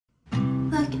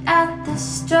the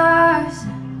stars,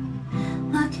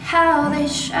 look how they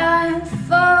shine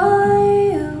for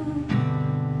you.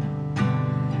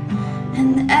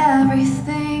 And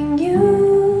everything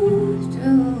you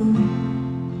do,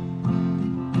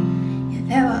 yeah,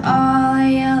 they were all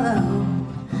yellow.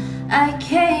 I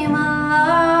came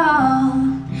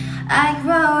along, I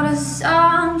wrote a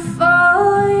song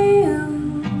for you.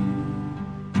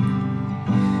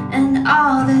 And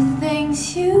all the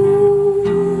things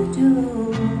you do,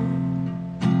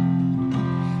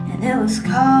 and it was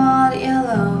called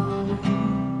yellow.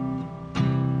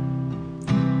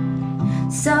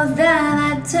 So then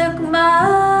I took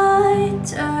my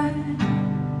turn.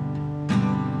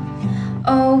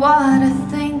 Oh, what a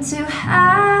thing to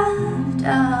have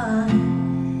done.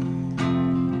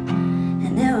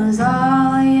 And it was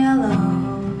all yellow.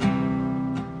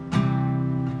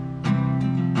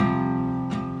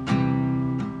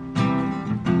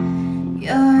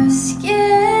 Your skin,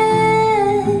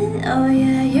 oh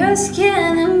yeah, your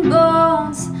skin and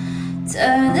bones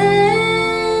turn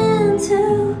into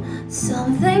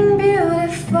something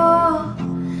beautiful.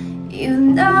 You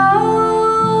know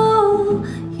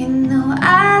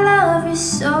I love you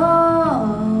so.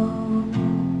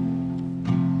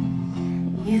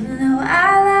 You know I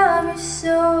love you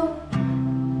so.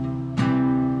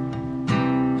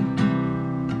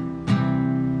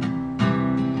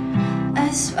 I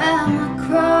swam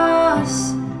across,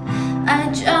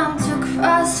 I jumped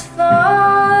across for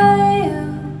you.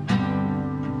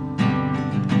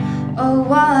 Oh,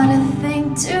 what a thing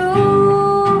to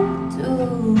do,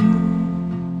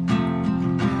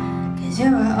 'cause you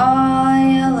were all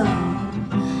yellow.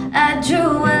 I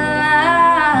drew a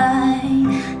line,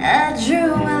 I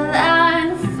drew a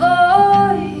line for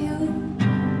you.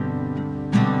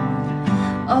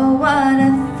 Oh, what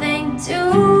a thing to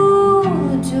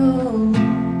do,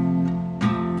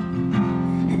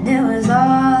 and it was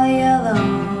all yellow.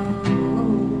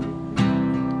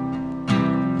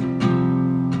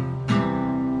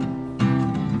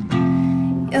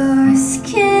 Your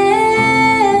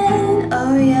skin,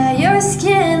 oh yeah, your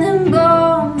skin and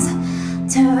bones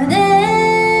turn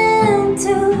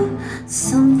into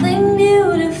something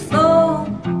beautiful.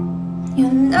 You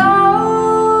know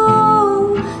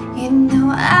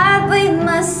I bleed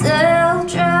myself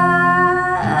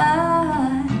dry.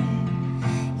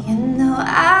 You know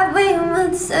I bleed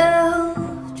myself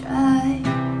dry.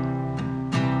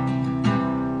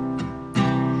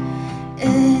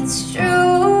 It's true.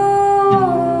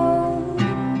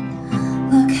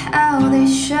 Look how they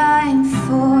shine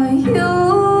for you.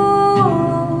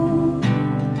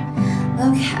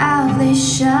 Look how they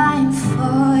shine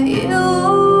for you.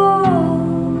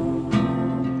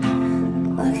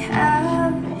 Look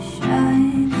how they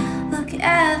shine. Look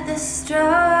at the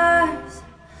stars.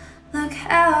 Look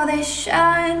how they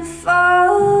shine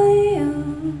for you.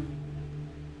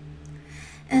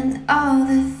 And all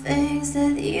the things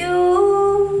that you